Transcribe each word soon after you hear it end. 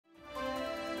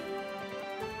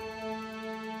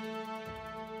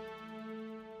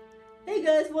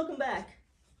Hey guys, welcome back.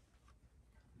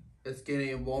 It's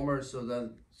getting warmer, so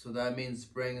that means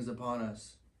spring is upon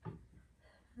us.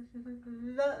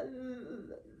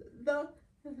 The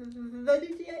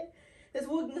DTA is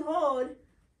working hard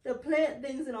to plant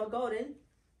things in our garden.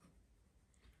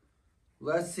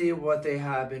 Let's see what they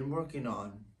have been working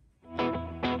on.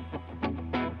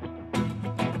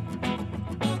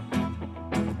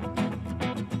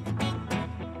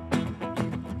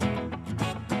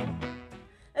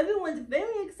 Everyone's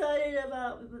very excited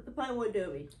about the Pinewood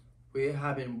Derby. We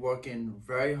have been working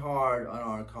very hard on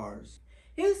our cars.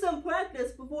 Here's some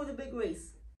practice before the big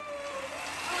race.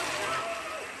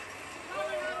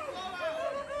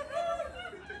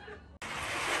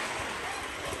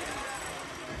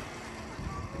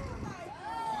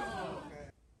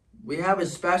 We have a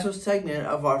special segment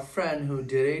of our friend who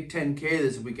did a 10K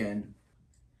this weekend.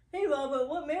 Hey Robert,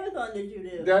 what marathon did you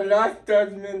do? The last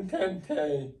judgment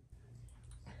 10K.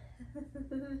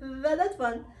 That's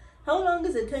fun. How long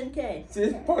is a 10K?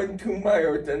 6.2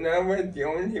 miles, and I was the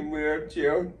only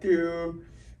wheelchair to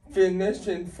finish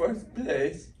in first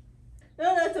place.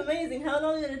 Oh, that's amazing. How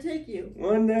long did it take you?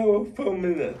 1 hour, 4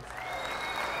 minutes.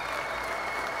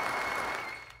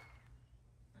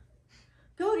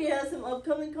 Cody has some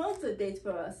upcoming concert dates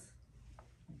for us.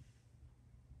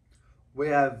 We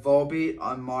have Volbeat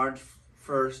on March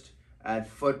 1st at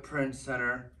Footprint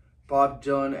Center, Bob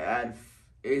Dylan at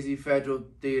AZ Federal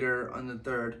Theater on the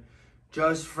 3rd,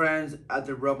 Just Friends at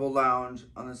the Rebel Lounge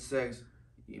on the 6th,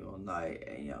 Emo Night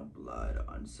and Young Blood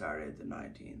on Saturday the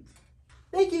 19th.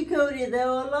 Thank you, Cody. There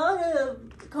are a lot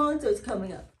of concerts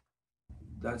coming up.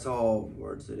 That's all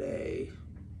for today.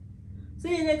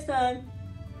 See you next time.